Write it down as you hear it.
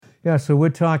Yeah, so we're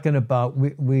talking about,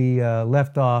 we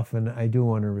left off, and I do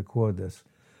want to record this,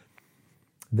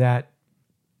 that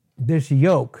this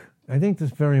yoke, I think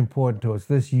this is very important to us,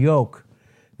 this yoke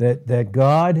that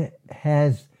God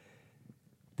has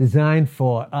designed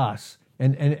for us.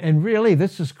 And really,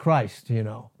 this is Christ, you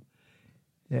know.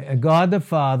 God the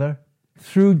Father,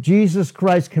 through Jesus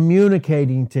Christ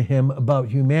communicating to him about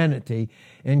humanity,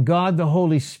 and God the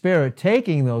Holy Spirit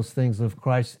taking those things of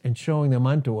Christ and showing them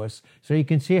unto us, so you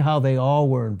can see how they all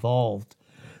were involved.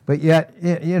 But yet,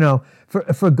 you know,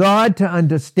 for God to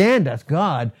understand us,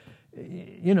 God,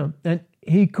 you know, and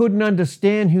he couldn't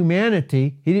understand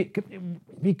humanity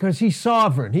because he's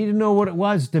sovereign. He didn't know what it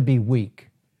was to be weak.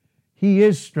 He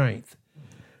is strength.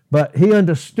 But he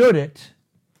understood it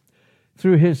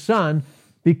through his Son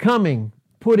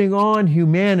putting on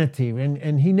humanity.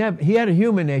 And he had a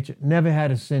human nature, never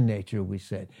had a sin nature, we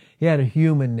said. He had a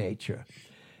human nature.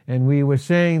 And we were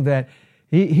saying that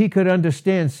he could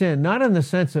understand sin, not in the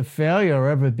sense of failure or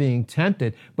ever being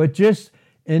tempted, but just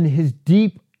in his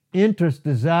deep interest,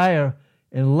 desire,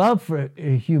 and love for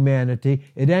humanity.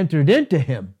 It entered into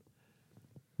him,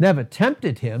 never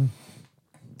tempted him.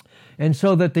 And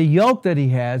so that the yoke that he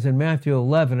has in Matthew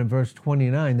 11 and verse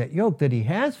 29, that yoke that he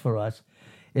has for us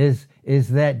is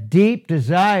that deep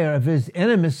desire of his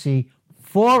intimacy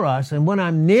for us. And when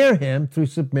I'm near him through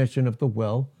submission of the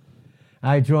will,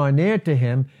 I draw near to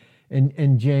him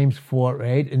in James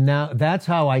 4:8. And now that's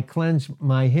how I cleanse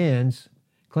my hands.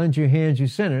 Cleanse your hands, you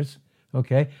sinners.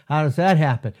 Okay, how does that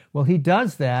happen? Well, he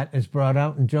does that, as brought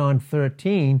out in John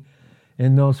 13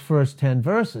 in those first 10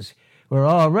 verses. We're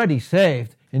already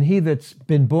saved, and he that's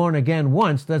been born again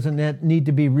once doesn't need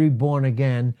to be reborn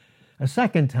again a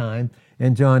second time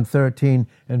in John 13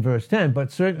 and verse 10,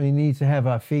 but certainly needs to have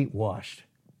our feet washed.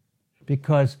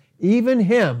 Because even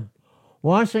him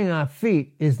washing our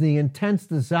feet is the intense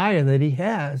desire that he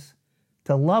has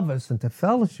to love us and to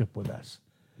fellowship with us.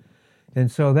 And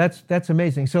so that's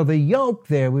amazing. So the yoke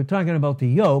there, we're talking about the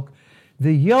yoke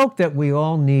that we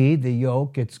all need, the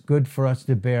yoke, it's good for us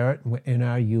to bear it in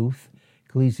our youth.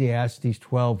 Ecclesiastes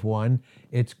 12:1.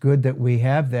 It's good that we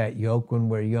have that yoke when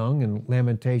we're young, and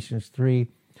Lamentations 3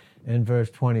 and verse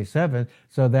 27,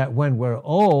 so that when we're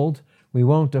old, we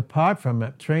won't depart from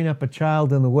it. Train up a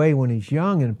child in the way when he's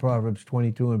young, in Proverbs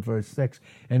 22 and verse 6.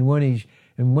 And when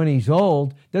he's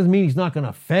old, doesn't mean he's not going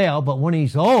to fail, but when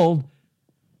he's old,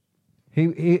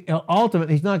 he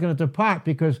ultimately he's not going to depart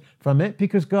because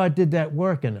God did that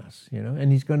work in us, you know,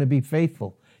 and he's going to be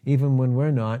faithful even when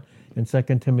we're not, in 2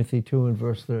 Timothy 2 and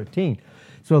verse 13.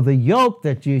 So the yoke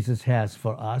that Jesus has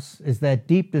for us is that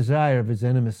deep desire of his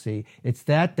intimacy. It's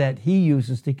that he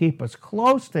uses to keep us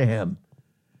close to him,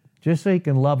 just so he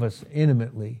can love us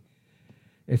intimately.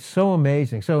 It's so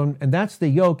amazing. So, and that's the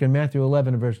yoke in Matthew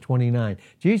 11 and verse 29.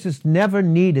 Jesus never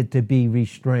needed to be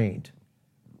restrained.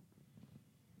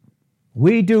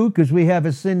 We do, because we have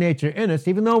a sin nature in us,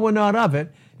 even though we're not of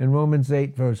it, in Romans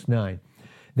 8 verse 9.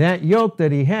 That yoke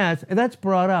that he has, that's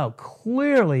brought out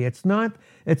clearly. It's not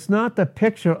the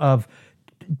picture of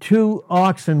two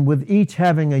oxen with each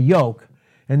having a yoke,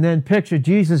 and then picture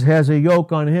Jesus has a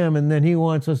yoke on him, and then he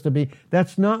wants us to be.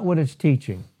 That's not what it's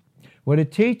teaching. What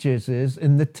it teaches is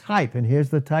in the type, and here's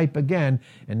the type again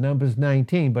in Numbers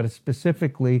 19, but it's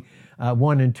specifically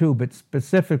 1 and 2, but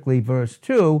specifically verse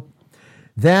 2,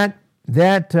 that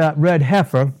red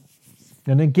heifer,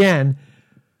 and again,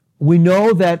 we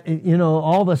know that, you know,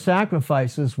 all the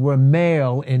sacrifices were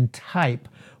male in type.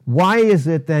 Why is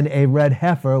it then a red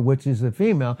heifer, which is a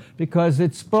female? Because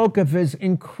it spoke of his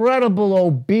incredible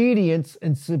obedience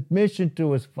and submission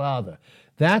to his father.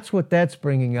 That's what that's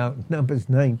bringing out in Numbers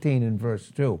 19 and verse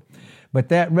 2. But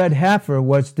that red heifer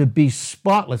was to be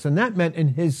spotless, and that meant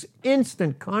in his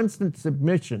instant, constant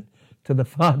submission to the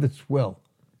Father's will.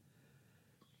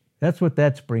 That's what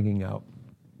that's bringing out.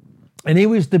 And he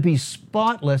was to be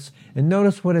spotless, and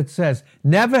notice what it says,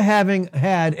 never having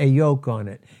had a yoke on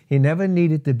it. He never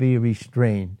needed to be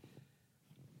restrained.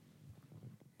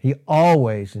 He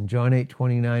always, in John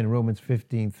 8:29, Romans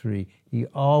 15:3, he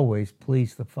always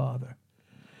pleased the Father.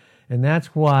 And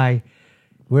that's why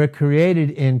we're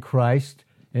created in Christ.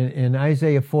 In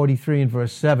Isaiah 43 and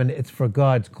verse 7, it's for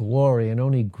God's glory, and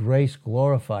only grace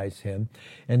glorifies him.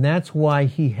 And that's why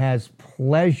he has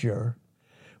pleasure.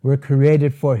 We're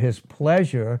created for his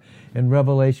pleasure in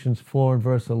Revelations 4 and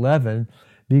verse 11,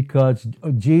 because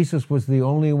Jesus was the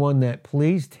only one that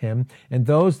pleased him, and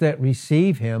those that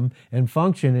receive him and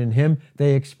function in him,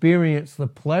 they experience the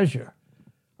pleasure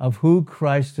of who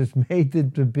Christ has made them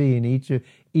to be in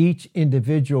each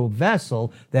individual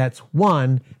vessel. That's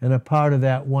one, and a part of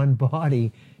that one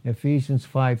body. Ephesians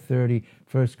 5:30,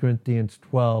 1 Corinthians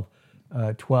 12,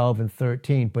 12 and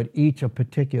 13, but each a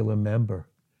particular member.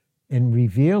 In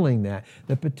revealing that,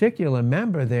 the particular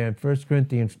member there in 1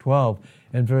 Corinthians 12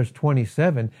 and verse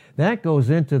 27, that goes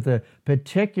into the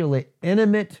particular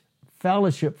intimate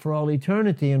fellowship for all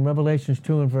eternity in Revelations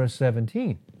 2 and verse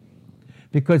 17.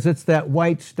 Because it's that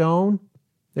white stone,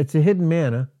 it's a hidden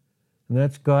manna, and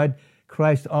that's God,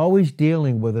 Christ always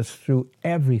dealing with us through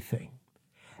everything.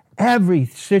 Every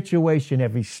situation,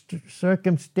 every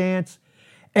circumstance,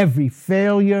 every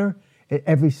failure,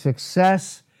 every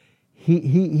success,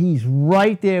 He's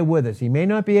right there with us. He may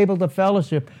not be able to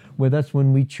fellowship with us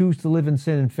when we choose to live in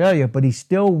sin and failure, but he's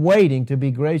still waiting to be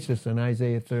gracious in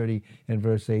Isaiah 30 and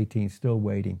verse 18, still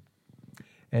waiting.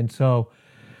 And so,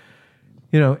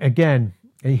 again,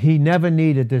 he never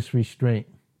needed this restraint,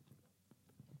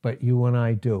 but you and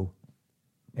I do.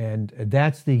 And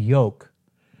that's the yoke.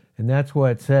 And that's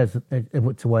why it says,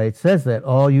 it's why it says that,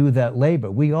 all you that labor,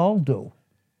 we all do.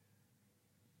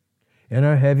 And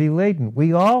are heavy laden.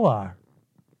 We all are.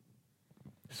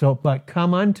 So, but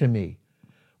come unto me.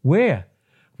 Where?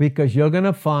 Because you're going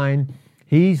to find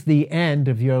he's the end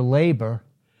of your labor,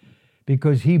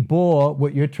 because he bore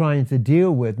what you're trying to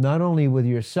deal with, not only with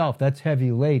yourself, that's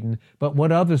heavy laden, but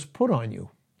what others put on you.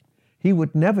 He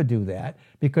would never do that,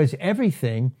 because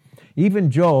everything,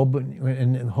 even Job,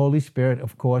 and the Holy Spirit,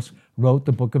 of course, wrote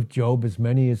the book of Job, as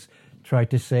many as tried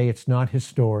to say it's not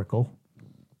historical.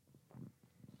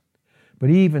 But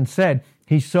he even said,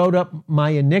 he sewed up my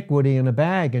iniquity in a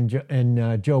bag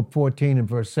in Job 14 and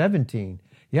verse 17.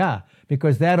 Yeah,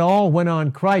 because that all went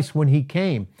on Christ when he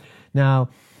came. Now,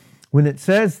 when it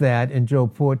says that in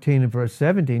Job 14 and verse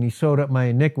 17, he sewed up my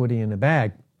iniquity in a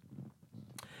bag,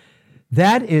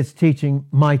 that is teaching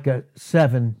Micah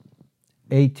 7,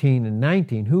 18 and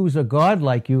 19. Who's a God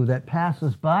like you that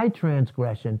passes by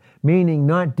transgression, meaning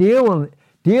not dealing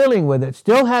with it,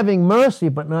 still having mercy,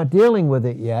 but not dealing with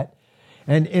it yet.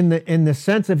 And in the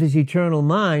sense of his eternal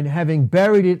mind, having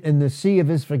buried it in the sea of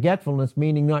his forgetfulness,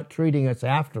 meaning not treating us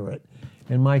after it,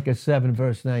 in Micah 7,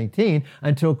 verse 19,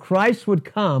 until Christ would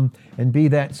come and be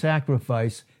that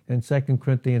sacrifice in 2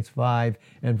 Corinthians 5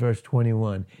 and verse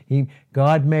 21.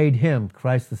 God made him,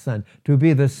 Christ the Son, to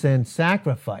be the sin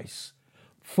sacrifice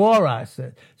for us,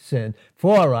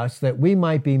 that we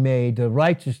might be made the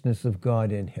righteousness of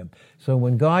God in him. So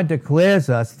when God declares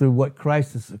us through what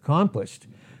Christ has accomplished,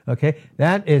 okay,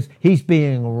 that is, he's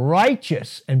being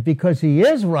righteous, and because he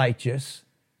is righteous,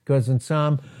 because in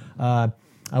Psalm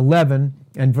 11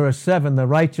 and verse 7, the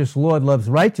righteous Lord loves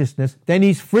righteousness, then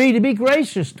he's free to be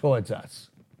gracious towards us.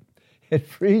 It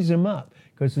frees him up,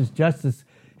 because his justice,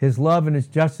 his love and his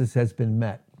justice has been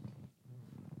met.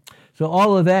 So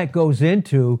all of that goes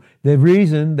into the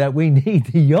reason that we need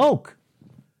the yoke,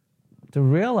 to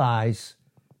realize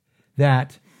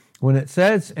that when it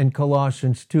says in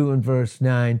Colossians 2 and verse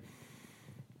 9,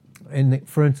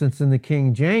 for instance, in the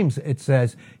King James, it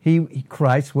says,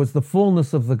 Christ was the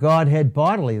fullness of the Godhead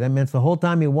bodily. That means the whole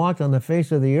time he walked on the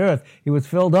face of the earth, he was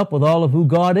filled up with all of who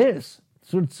God is.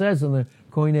 That's what it says in the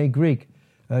Koine Greek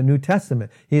New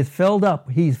Testament. He's filled up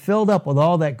with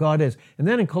all that God is. And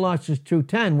then in Colossians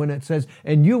 2:10, when it says,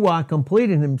 and you are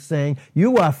complete in him, saying,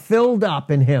 you are filled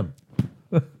up in him.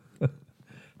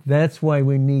 That's why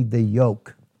we need the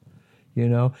yoke.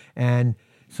 And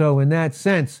so in that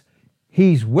sense,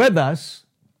 he's with us,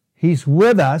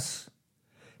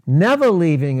 never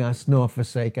leaving us nor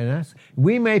forsaking us.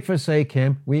 We may forsake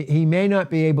him, he may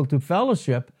not be able to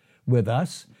fellowship with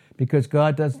us, because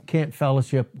God can't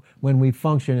fellowship when we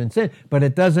function in sin, but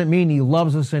it doesn't mean he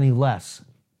loves us any less,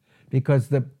 because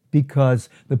the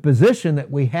position that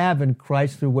we have in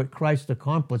Christ through what Christ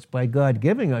accomplished by God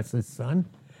giving us his Son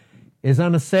is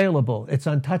unassailable. It's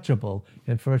untouchable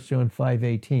in 1 John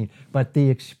 5:18. But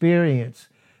the experience,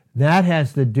 that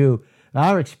has to do,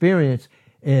 our experience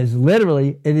is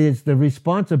literally, it is the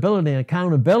responsibility and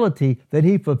accountability that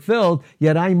he fulfilled,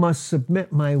 yet I must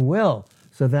submit my will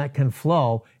so that can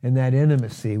flow in that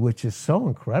intimacy, which is so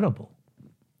incredible.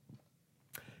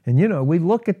 And we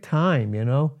look at time,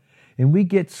 and we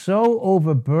get so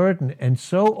overburdened and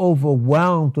so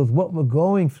overwhelmed with what we're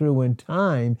going through in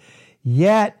time,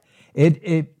 yet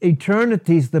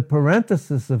eternity's the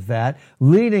parenthesis of that,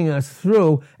 leading us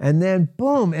through, and then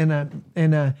boom, in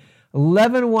a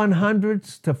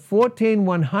 11/100ths to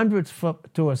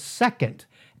 14/100ths to a second,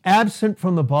 absent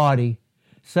from the body.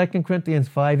 2 Corinthians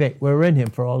 5:8, we're in him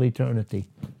for all eternity.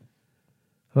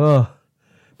 But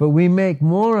we make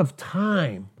more of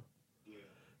time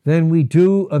than we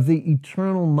do of the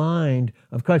eternal mind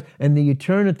of Christ, and the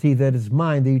eternity that is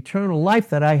mine, the eternal life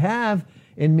that I have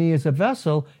in me as a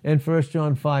vessel in 1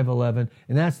 John 5:11,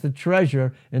 and that's the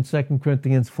treasure in 2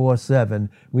 Corinthians 4:7.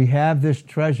 We have this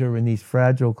treasure in these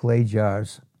fragile clay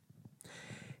jars.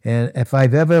 And if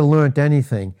I've ever learned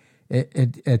anything,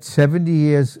 at 70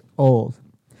 years old,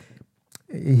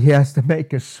 he has to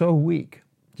make us so weak,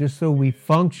 just so we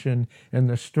function in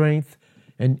the strength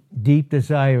and deep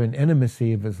desire and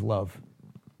intimacy of his love.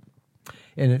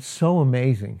 And it's so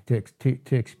amazing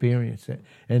to experience it.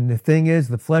 And the thing is,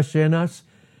 the flesh in us,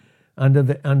 under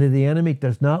the enemy,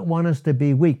 does not want us to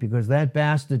be weak, because that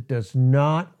bastard does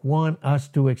not want us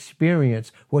to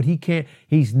experience what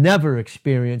he's never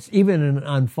experienced, even in an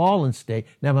unfallen state,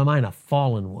 never mind a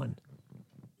fallen one.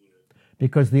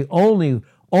 Because the only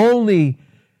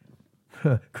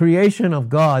creation of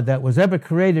God that was ever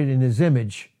created in his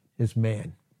image is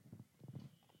man.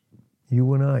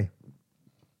 You and I.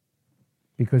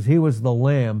 Because he was the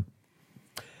lamb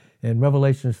in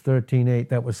Revelation 13:8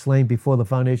 that was slain before the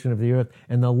foundation of the earth,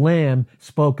 and the lamb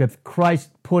spoke of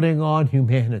Christ putting on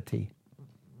humanity.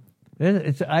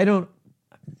 I don't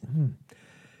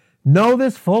know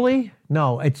this fully.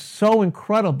 No, it's so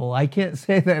incredible. I can't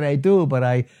say that I do,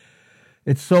 but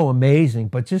it's so amazing.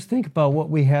 But just think about what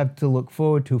we have to look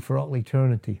forward to for all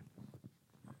eternity.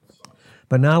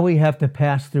 But now we have to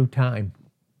pass through time.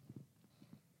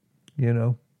 You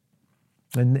know?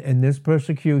 And this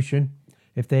persecution,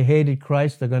 if they hated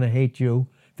Christ, they're going to hate you.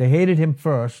 They hated him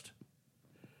first.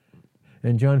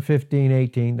 In John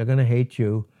 15:18, they're going to hate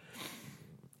you.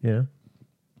 Yeah.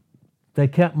 They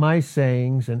kept my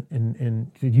sayings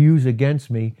and to use against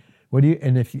me.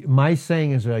 And if my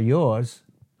sayings are yours,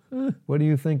 what do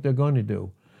you think they're going to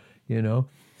do? You know?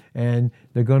 And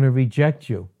they're going to reject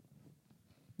you.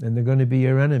 And they're going to be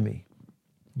your enemy.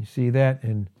 You see that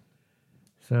in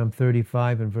Psalm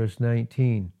 35 and verse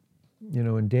 19, you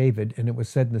know, in David, and it was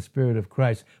said in the Spirit of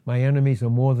Christ, my enemies are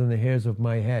more than the hairs of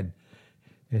my head.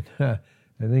 And I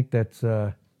think that's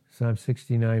Psalm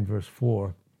 69 verse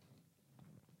 4.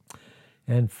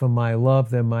 And for my love,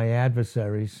 they're my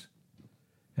adversaries,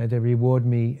 and they reward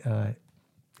me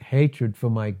hatred for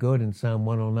my good in Psalm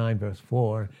 109 verse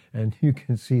 4. And you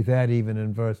can see that even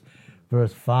in verse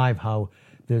 5, how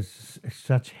there's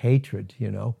such hatred,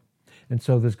 you know. And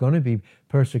so there's going to be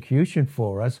persecution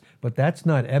for us, but that's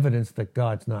not evidence that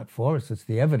God's not for us. It's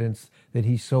the evidence that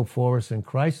he's so for us in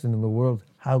Christ, and in the world,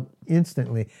 how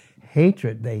instantly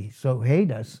they so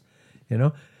hate us, you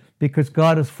know, because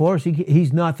God is for us.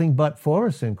 He's nothing but for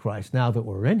us in Christ now that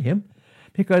we're in him.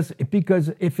 Because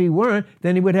if he weren't,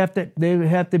 then there would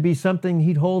have to be something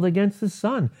he'd hold against his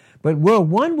son. But we're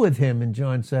one with him in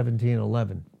John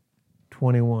 17:11.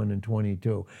 21 and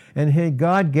 22. And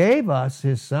God gave us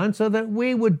his son so that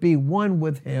we would be one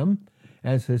with him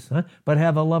as his son, but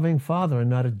have a loving father and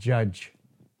not a judge.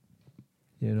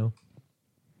 You know?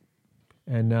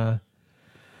 And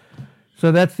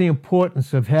so that's the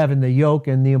importance of having the yoke,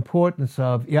 and the importance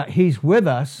of, he's with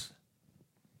us.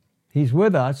 He's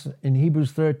with us in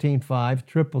Hebrews 13:5,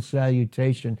 triple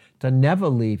salutation, to never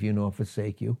leave you nor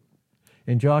forsake you.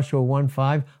 In Joshua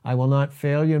 1:5, I will not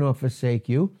fail you nor forsake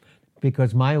you,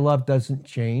 because my love doesn't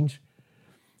change.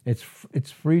 It's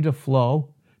free to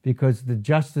flow because the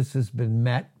justice has been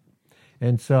met.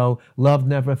 And so love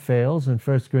never fails in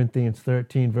 1 Corinthians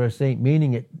 13, verse 8,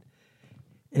 meaning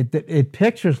it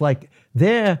pictures like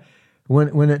there,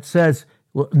 when it says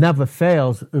never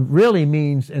fails, it really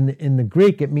means, in the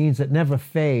Greek, it means it never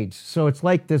fades. So it's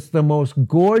like the most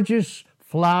gorgeous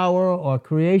flower or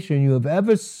creation you have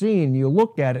ever seen. You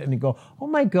look at it and you go, oh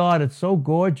my God, it's so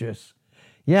gorgeous.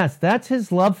 Yes, that's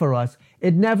his love for us.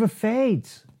 It never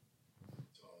fades.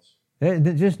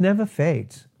 It just never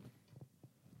fades.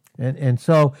 And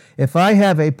so if I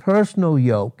have a personal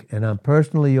yoke and I'm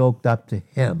personally yoked up to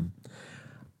him,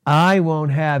 I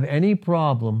won't have any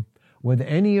problem with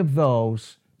any of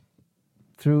those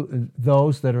through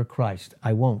those that are Christ.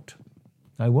 I won't,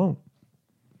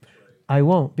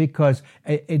 because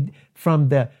from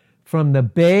the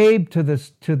babe to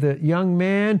the young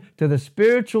man to the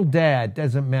spiritual dad,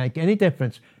 doesn't make any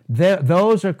difference.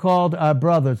 Those are called our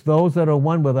brothers, those that are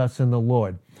one with us in the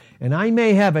Lord. And I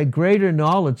may have a greater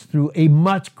knowledge through a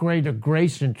much greater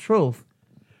grace and truth,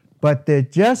 but they're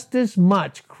just as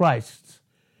much Christ's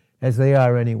as they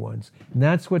are anyone's. And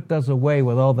that's what does away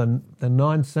with all the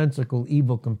nonsensical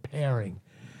evil comparing.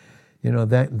 You know,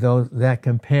 that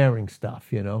comparing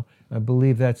stuff, you know. I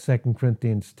believe that's 2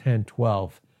 Corinthians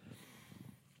 10:12.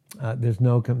 There's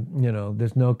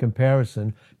no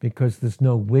comparison, because there's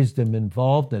no wisdom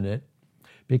involved in it,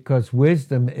 because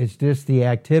wisdom is just the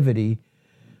activity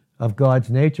of God's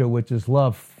nature, which is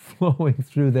love flowing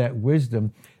through that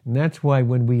wisdom. And that's why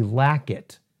when we lack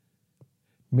it,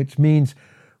 which means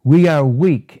we are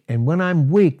weak. And when I'm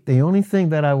weak, the only thing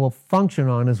that I will function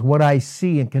on is what I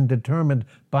see and can determine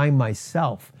by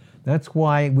myself. That's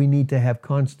why we need to have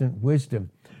constant wisdom.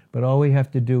 But all we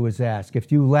have to do is ask.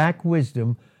 If you lack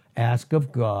wisdom, ask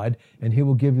of God, and he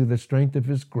will give you the strength of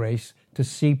his grace to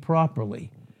see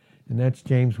properly. And that's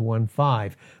James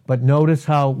 1:5. But notice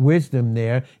how wisdom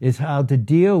there is how to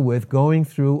deal with going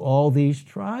through all these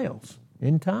trials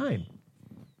in time.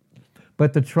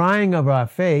 But the trying of our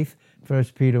faith,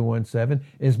 1 Peter 1:7,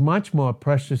 is much more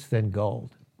precious than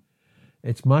gold.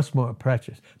 It's much more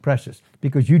precious,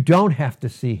 because you don't have to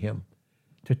see him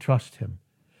to trust him.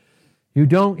 You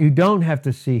don't have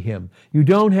to see him. You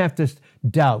don't have to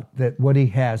doubt that what he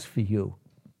has for you.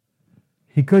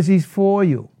 Because he's for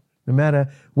you, no matter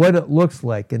what it looks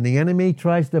like. And the enemy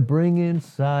tries to bring in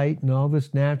sight and all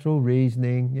this natural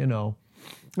reasoning,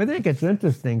 I think it's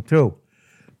interesting too.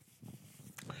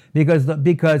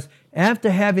 Because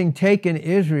after having taken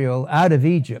Israel out of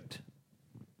Egypt,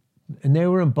 and they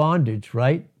were in bondage,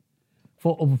 right?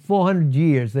 For over 400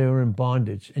 years they were in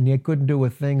bondage, and they couldn't do a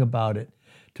thing about it,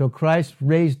 till Christ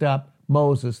raised up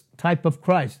Moses, type of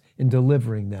Christ, in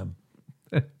delivering them.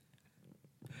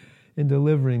 In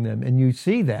delivering them. And you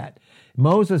see that.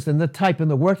 Moses and the type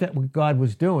and the work that God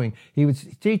was doing, he was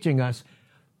teaching us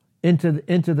into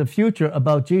the future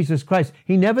about Jesus Christ.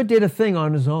 He never did a thing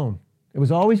on his own. It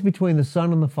was always between the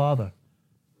Son and the Father.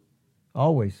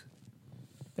 Always.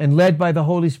 And led by the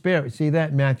Holy Spirit. See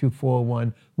that in Matthew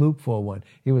 4:1, Luke 4:1.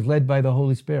 He was led by the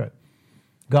Holy Spirit.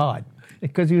 God.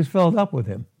 Because he was filled up with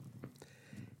him.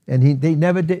 And he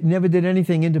never did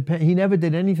anything independent. He never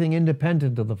did anything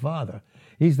independent of the Father.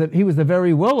 He was the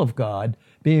very will of God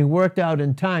being worked out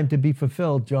in time to be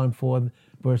fulfilled, John 4,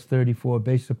 verse 34,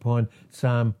 based upon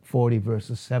Psalm 40,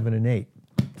 verses 7 and 8.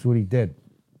 That's what he did.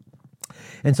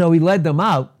 And so he led them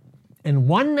out in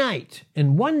one night,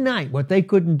 what they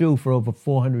couldn't do for over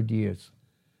 400 years.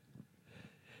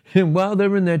 And while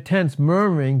they're in their tents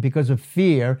murmuring because of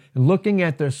fear and looking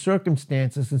at their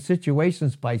circumstances and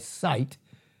situations by sight,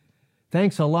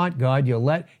 thanks a lot, God.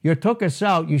 You took us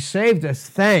out. You saved us.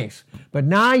 Thanks. But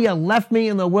now you left me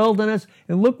in the wilderness,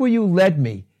 and look where you led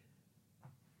me.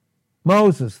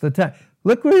 Moses,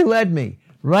 look where he led me.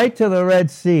 Right to the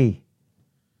Red Sea.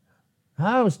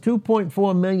 How is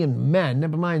 2.4 million men,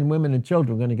 never mind women and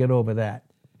children, going to get over that?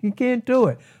 You can't do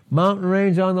it. Mountain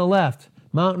range on the left,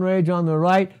 mountain range on the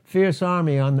right, fierce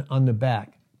army on the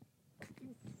back,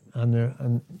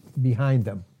 behind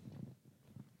them.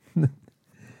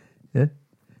 Yeah?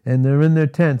 And they're in their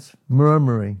tents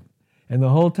murmuring. And the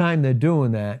whole time they're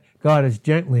doing that, God is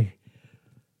gently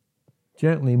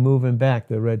moving back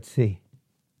the Red Sea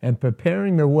and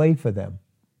preparing the way for them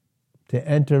to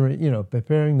enter,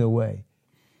 preparing the way.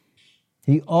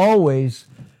 He always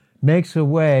makes a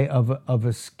way of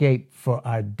escape for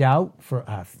our doubt, for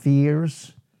our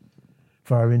fears,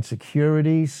 for our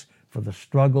insecurities, for the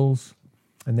struggles.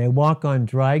 And they walk on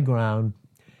dry ground,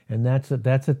 and that's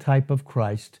a type of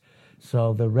Christ.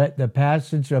 So the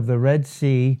passage of the Red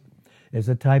Sea is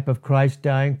a type of Christ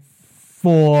dying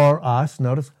for us.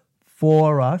 Notice,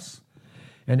 for us.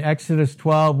 And Exodus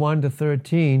 12,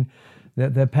 1-13,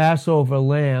 the Passover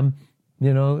lamb,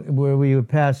 where we would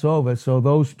pass over. So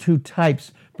those two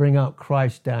types bring out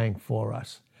Christ dying for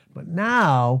us. But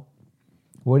now,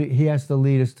 he has to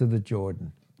lead us to the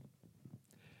Jordan.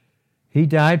 He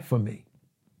died for me.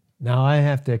 Now I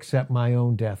have to accept my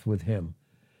own death with him.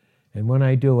 And when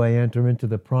I do, I enter into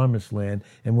the promised land.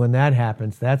 And when that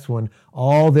happens, that's when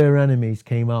all their enemies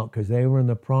came out, because they were in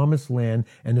the promised land,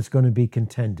 and it's going to be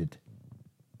contended.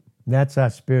 That's our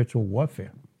spiritual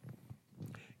warfare.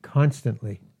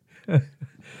 Constantly.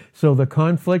 So the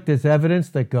conflict is evidence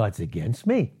that God's against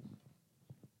me.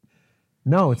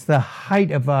 No, it's the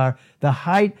height of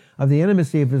the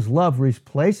intimacy of his love where he's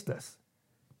placed us.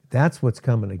 That's what's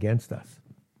coming against us.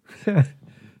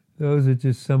 Those are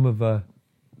just some of the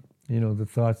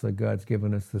thoughts that God's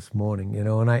given us this morning.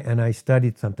 And I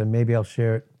studied something. Maybe I'll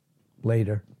share it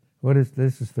later.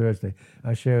 This is Thursday.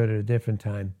 I'll share it at a different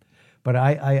time. But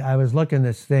I was looking at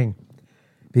this thing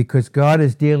because God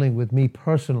is dealing with me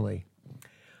personally,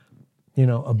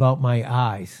 about my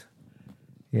eyes,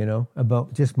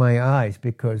 about just my eyes,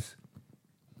 because,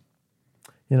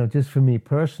 just for me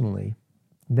personally,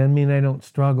 doesn't mean I don't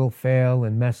struggle, fail,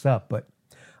 and mess up, but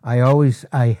I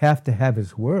have to have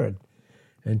his word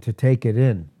and to take it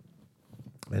in.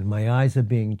 And my eyes are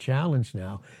being challenged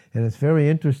now. And it's very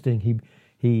interesting.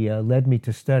 He led me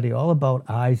to study all about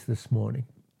eyes this morning,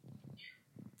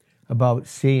 about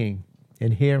seeing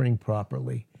and hearing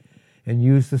properly, and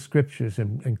use the scriptures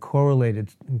and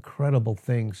correlated incredible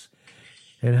things,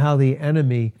 and how the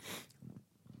enemy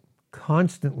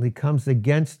constantly comes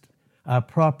against our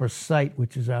proper sight,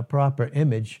 which is our proper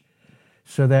image,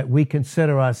 so that we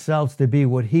consider ourselves to be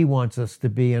what he wants us to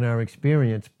be in our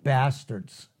experience,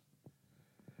 bastards.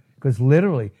 Because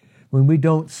literally, when we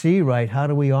don't see right, how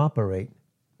do we operate?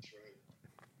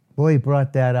 Boy, he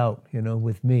brought that out,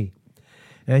 with me.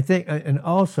 And I think, and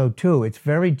also too, it's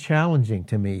very challenging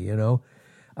to me,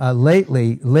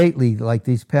 lately, like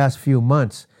these past few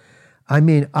months. I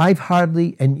mean, I've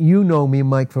hardly, and you know me,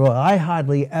 Mike, I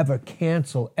hardly ever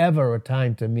cancel ever a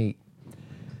time to meet.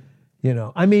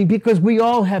 Because we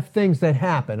all have things that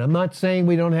happen. I'm not saying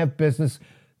we don't have business.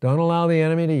 Don't allow the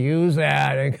enemy to use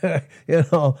that.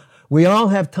 We all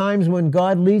have times when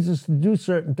God leads us to do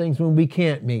certain things when we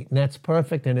can't meet, and that's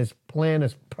perfect, and his plan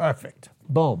is perfect.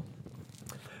 Boom.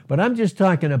 But I'm just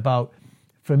talking about,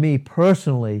 for me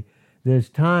personally, there's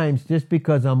times just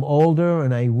because I'm older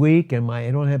and I'm weak and I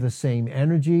don't have the same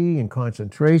energy and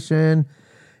concentration.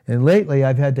 And lately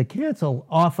I've had to cancel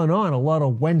off and on a lot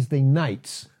of Wednesday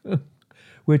nights,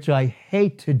 which I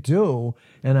hate to do.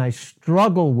 And I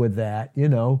struggle with that,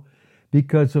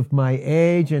 because of my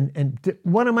age. And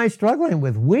what am I struggling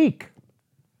with? Weak.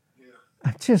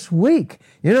 I'm just weak.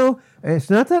 It's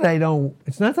not that I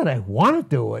want to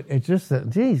do it. It's just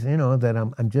that,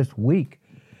 that I'm just weak.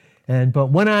 But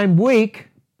when I'm weak,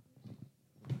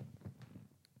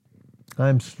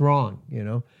 I'm strong,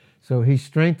 So he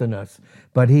strengthened us.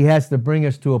 But he has to bring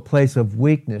us to a place of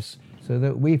weakness so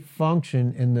that we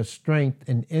function in the strength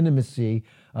and intimacy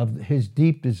of his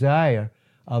deep desire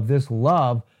of this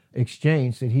love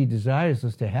exchange that he desires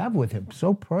us to have with him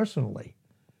so personally.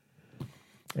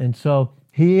 And so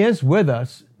he is with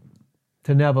us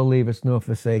to never leave us nor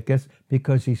forsake us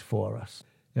because he's for us.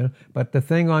 But the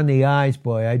thing on the eyes,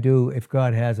 boy, if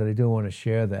God has it, I do want to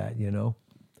share that,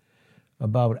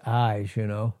 about eyes,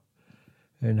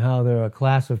 and how there are a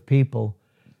class of people,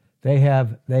 they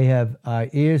have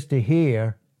ears to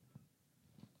hear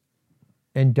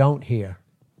and don't hear.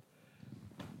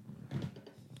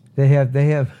 They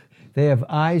have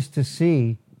eyes to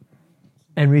see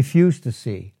and refuse to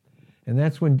see. And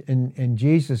that's when, and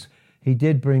Jesus, he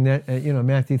did bring that,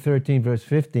 Matthew 13, verse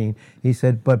 15, he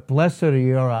said, but blessed are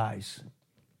your eyes,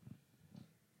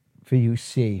 for you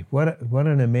see. What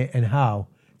an amazing, and how?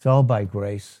 It's all by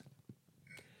grace.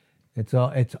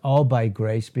 It's all by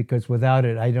grace, because without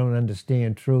it, I don't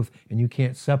understand truth, and you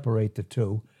can't separate the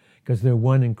two, because they're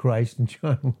one in Christ in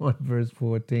John 1, verse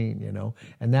 14,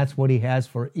 And that's what he has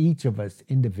for each of us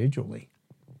individually.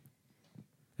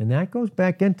 And that goes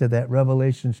back into that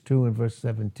Revelations 2 and verse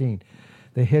 17.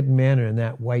 The hidden manna in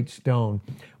that white stone,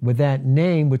 with that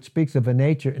name which speaks of a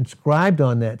nature inscribed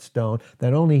on that stone,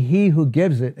 that only he who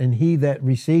gives it and he that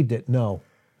received it know.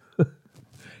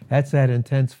 That's that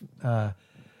intense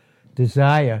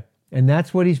desire. And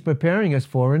that's what he's preparing us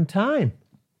for in time.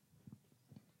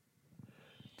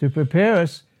 To prepare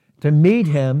us to meet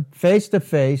him face to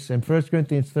face in 1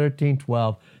 Corinthians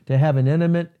 13:12, to have an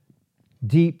intimate,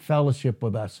 deep fellowship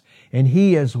with us. And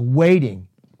he is waiting.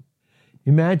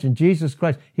 Imagine Jesus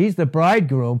Christ. He's the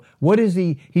bridegroom. What is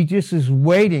he? He just is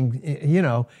waiting,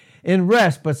 in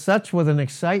rest, but such with an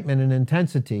excitement and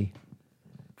intensity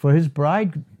for his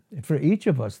bride, for each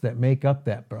of us that make up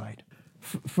that bride.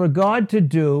 For God to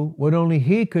do what only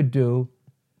he could do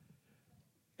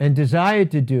and desired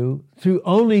to do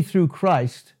only through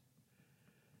Christ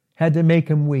had to make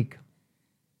him weak.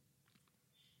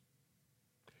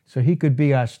 So he could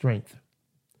be our strength.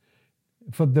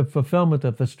 For the fulfillment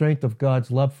of the strength of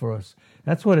God's love for us.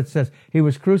 That's what it says. He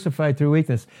was crucified through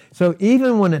weakness. So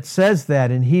even when it says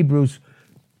that in Hebrews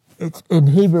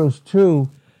 2,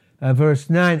 verse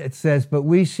 9, it says, but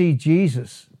we see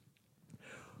Jesus,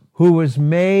 who was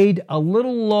made a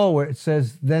little lower, it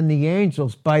says, than the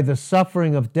angels by the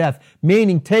suffering of death,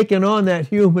 meaning taking on that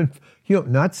human,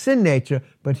 not sin nature,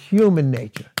 but human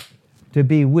nature, to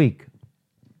be weak.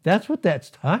 That's what that's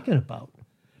talking about.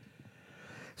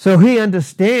 So he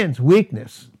understands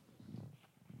weakness.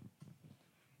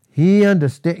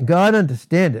 God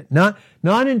understands it.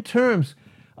 Not in terms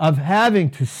of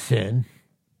having to sin,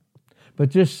 but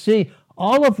just see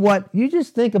all of what, you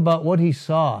just think about what he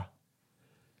saw.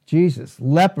 Jesus,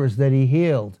 lepers that he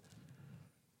healed,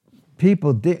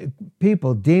 people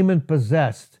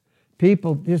demon-possessed,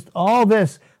 people, just all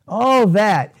this, all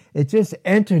that, it just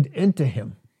entered into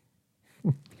him.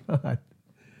 God.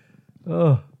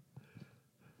 Oh.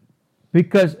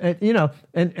 Because, and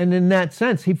in that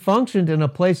sense, he functioned in a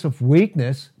place of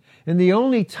weakness, and the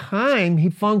only time he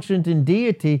functioned in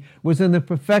deity was in the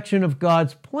perfection of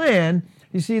God's plan.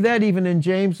 You see that even in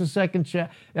James, the second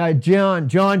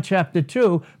John chapter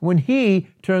 2, when he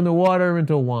turned the water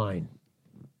into wine.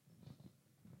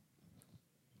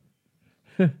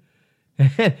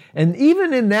 And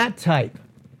even in that type,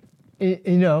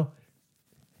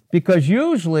 because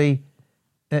usually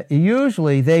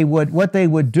they would, what they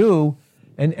would do,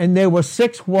 and there were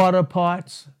 6 water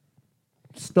pots,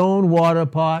 stone water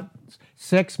pots,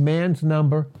 6 man's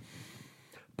number,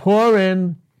 pour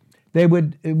in.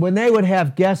 When they would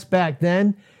have guests back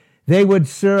then, they would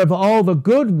serve all the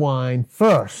good wine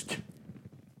first,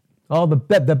 all the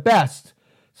best,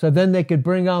 so then they could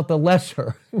bring out the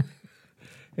lesser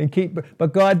and keep.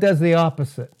 But God does the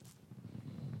opposite.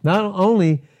 Not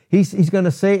only He's going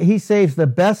to say He saves the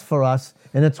best for us,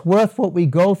 and it's worth what we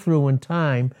go through in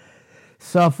time,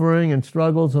 suffering and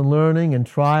struggles and learning and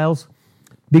trials,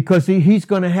 because He's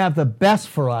going to have the best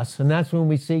for us, and that's when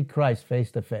we see Christ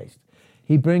face to face.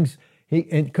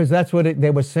 Because that's what they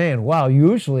were saying. Wow,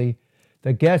 usually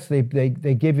the guests they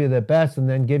give you the best and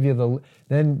then give you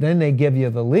then they give you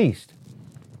the least.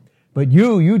 But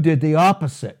you did the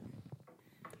opposite.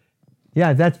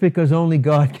 Yeah, that's because only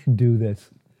God can do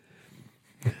this.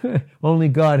 Only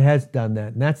God has done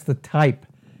that. And that's the type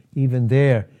even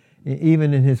there,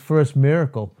 even in His first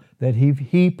miracle that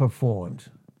he performed.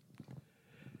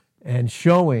 And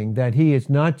showing that He's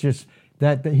not just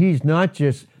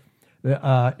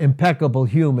impeccable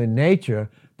human nature,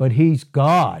 but He's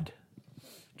God.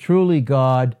 Truly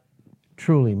God,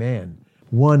 truly man.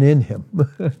 One in Him.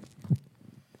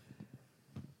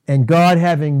 And God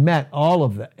having met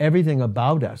everything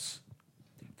about us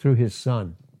through His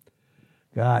Son.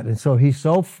 God. And so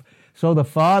the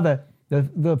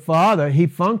Father, He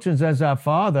functions as our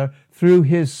Father through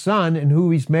His Son and who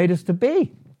He's made us to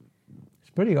be. It's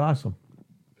pretty awesome.